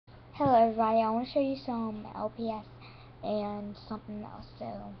Hello everybody, I want to show you some LPS and something else. So,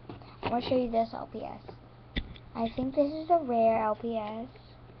 I want to show you this LPS. I think this is a rare LPS.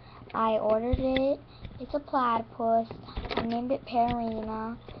 I ordered it. It's a platypus. I named it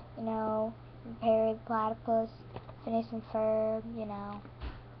Parina. You know, Perry platypus, Phineas and Ferb, you know.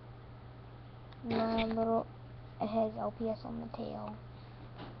 Little, it has LPS on the tail.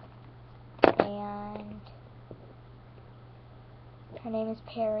 And her name is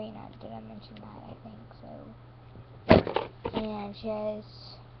Parina. Did I mention that? I think so. And she has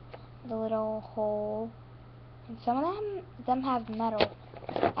the little hole. And some of them have metal.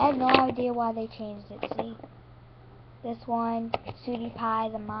 I have no idea why they changed it. See? This one, Sweetie Pie,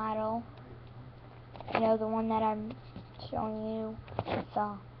 the model. You know, the one that I'm showing you with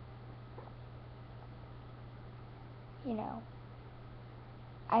the, you know.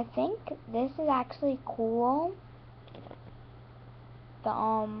 I think this is actually cool.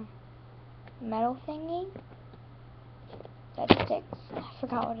 The, metal thingy that sticks. I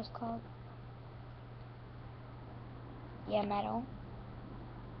forgot what it's called. Yeah, metal.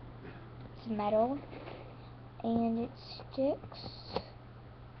 It's metal. And it sticks.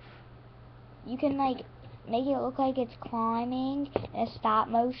 You can, like, make it look like it's climbing in a stop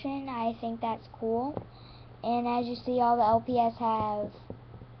motion. I think that's cool. And as you see, all the LPS have...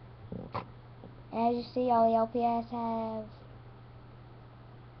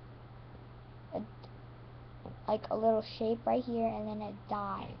 like a little shape right here and then a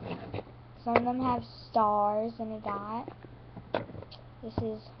dot. Some of them have stars and a dot. This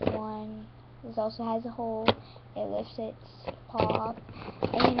is one. This also has a hole. It lifts its paw up.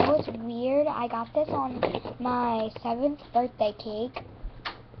 And you know what's weird? I got this on my 7th birthday cake.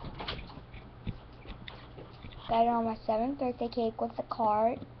 Got it on my 7th birthday cake with the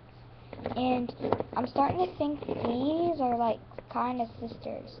cart. And I'm starting to think these are like kind of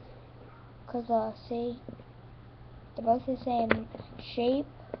sisters. Cause see? They're both the same shape.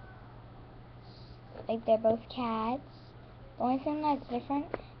 Like they're both cats. The only thing that's different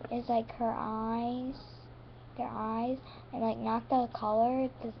is like her eyes. Their eyes. And like not the color.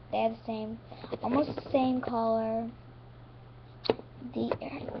 They have the same, almost the same color.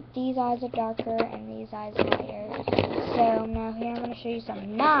 These eyes are darker and these eyes are lighter. So now here I'm going to show you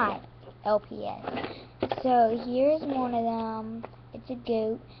some not LPS. So here's one of them. It's a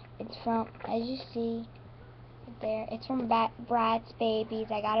goat. It's from, as you see there, it's from Bratz Babies.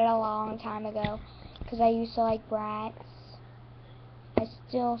 I got it a long time ago because I used to like Bratz. I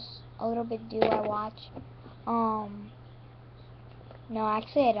still a little bit do. I watch. No,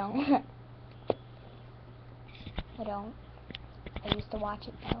 actually I don't. I don't. I used to watch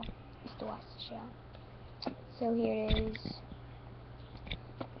it though. I used to watch the show. So here it is.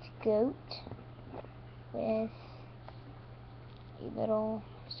 It's a goat with a little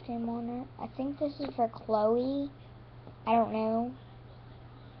scream on it. I think this is for Chloe. I don't know.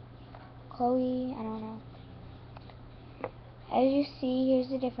 Chloe, I don't know. As you see, here's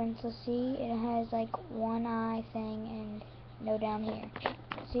the difference. Let's see, it has like one eye thing and no down here.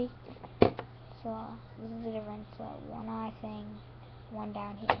 See? So this is the difference. One eye thing, one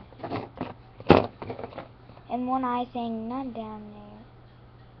down here. And one eye thing not down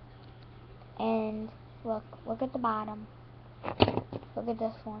there. And look at the bottom. Look at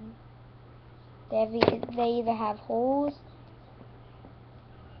this one. They either have holes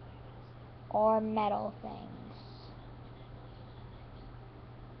or metal things.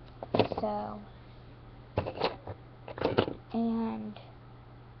 So, and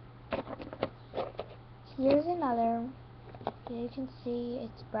here's another. You can see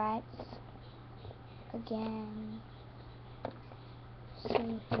it's Bratz again.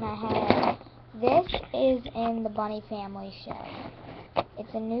 See, and I have this is in the Bunny Family show.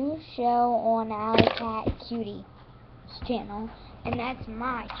 It's a new show on Alley Cat Cutie channel, and that's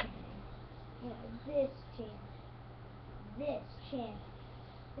my channel. You know, this channel. This channel.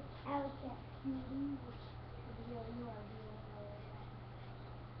 It's Alley Cat Cutie, which is really who I really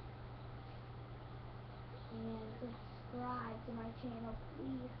am. And subscribe to my channel,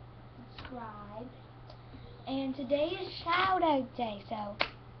 please subscribe. And today is shout out day, so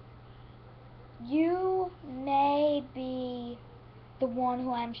you may be the one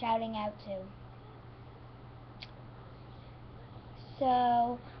who I'm shouting out to.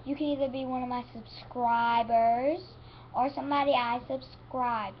 So you can either be one of my subscribers or somebody I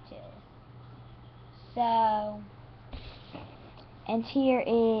subscribe to. So, and here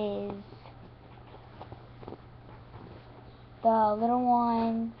is the little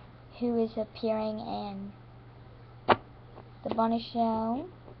one who is appearing in the Bunny show,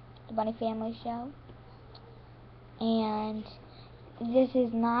 the Bunny Family show. And this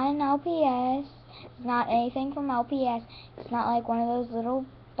is not an LPS. It's not anything from LPS. It's not like one of those little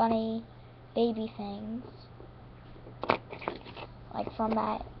bunny baby things, like from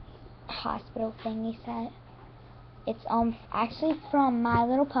that hospital thing he said. It's actually from My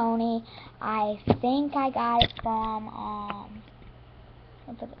Little Pony. I think I got it from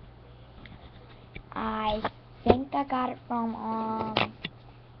I think I got it from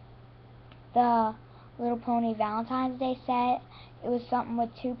the Little Pony Valentine's Day set. It was something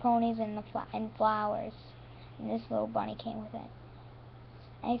with 2 ponies and flowers, and this little bunny came with it.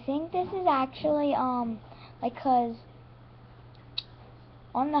 I think this is actually like, 'cause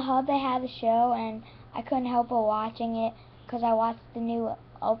on the hub they have a show and I couldn't help but watching it because I watched the new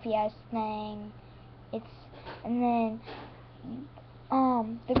LPS thing. And then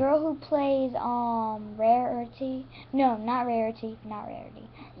the girl who plays Rarity, no, not Rarity,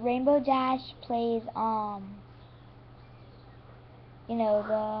 Rainbow Dash plays you know,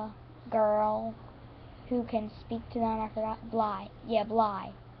 the girl who can speak to them. I forgot. Bly. Yeah,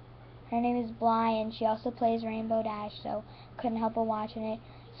 Bly. Her name is Bly, and she also plays Rainbow Dash, so couldn't help but watching it.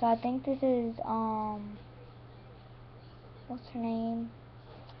 So I think this is what's her name?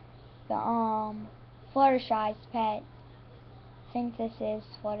 The Fluttershy's pet. I think this is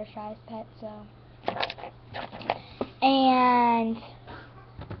Fluttershy's pet. So, and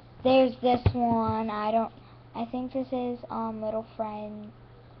there's this one. I think this is Little Friend,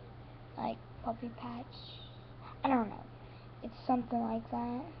 like Puppy Patch. I don't know. It's something like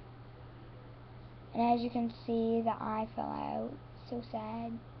that. And as you can see, the eye fell out. So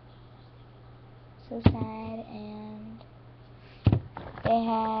sad. So sad. And they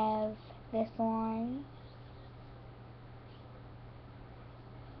have this one.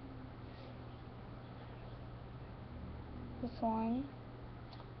 This one.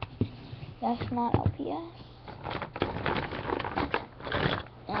 That's not LPS.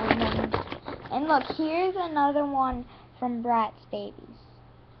 And look, here's another one from Bratz Babies.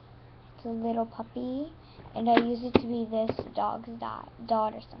 It's a little puppy, and I use it to be this dog's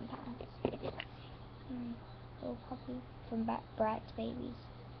daughter sometimes. Little puppy from Bratz Babies.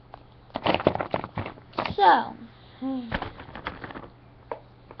 So,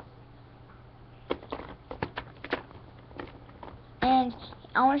 and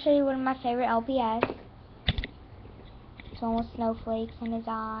I want to show you one of my favorite LPS. It's one with snowflakes in his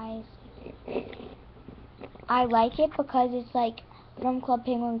eyes. I like it because it's like from Club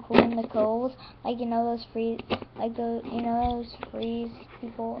Penguin Cooling the Cold, like you know those freeze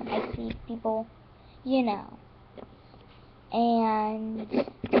people, icy people, you know. And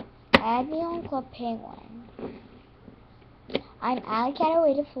add me on Club Penguin. I'm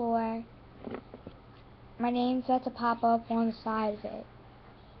Allicataway4. My name's about to pop up on the side of it.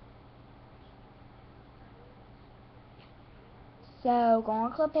 So go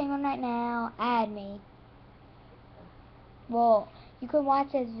on Club Penguin right now, add me. Well, you can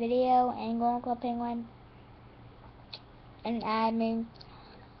watch this video and go on Club Penguin and add me.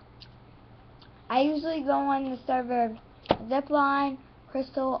 I usually go on the server Zipline,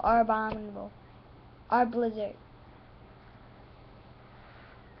 Crystal, or Abominable, or Blizzard.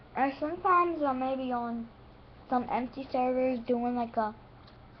 And sometimes I may be on some empty servers doing like a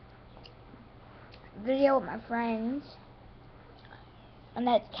video with my friends. And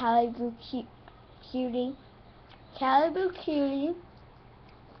that's Calibu Cutie. Calibu Cutie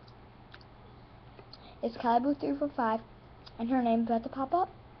is Calibu345, and her name's about to pop up.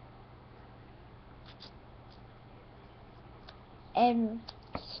 And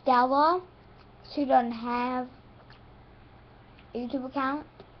Stella, she doesn't have a YouTube account,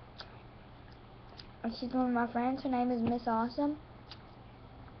 and she's one of my friends. Her name is Miss Awesome.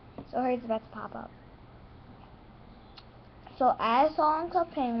 So hers is about to pop up. So as on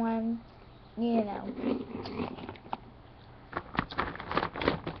Club Penguin, you know.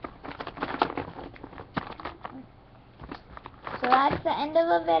 So that's the end of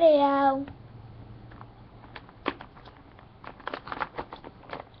the video.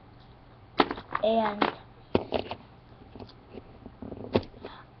 And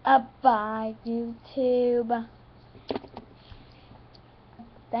bye YouTube.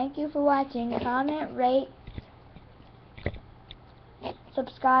 Thank you for watching. Comment, rate,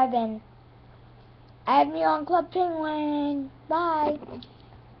 subscribe, and add me on Club Penguin. Bye.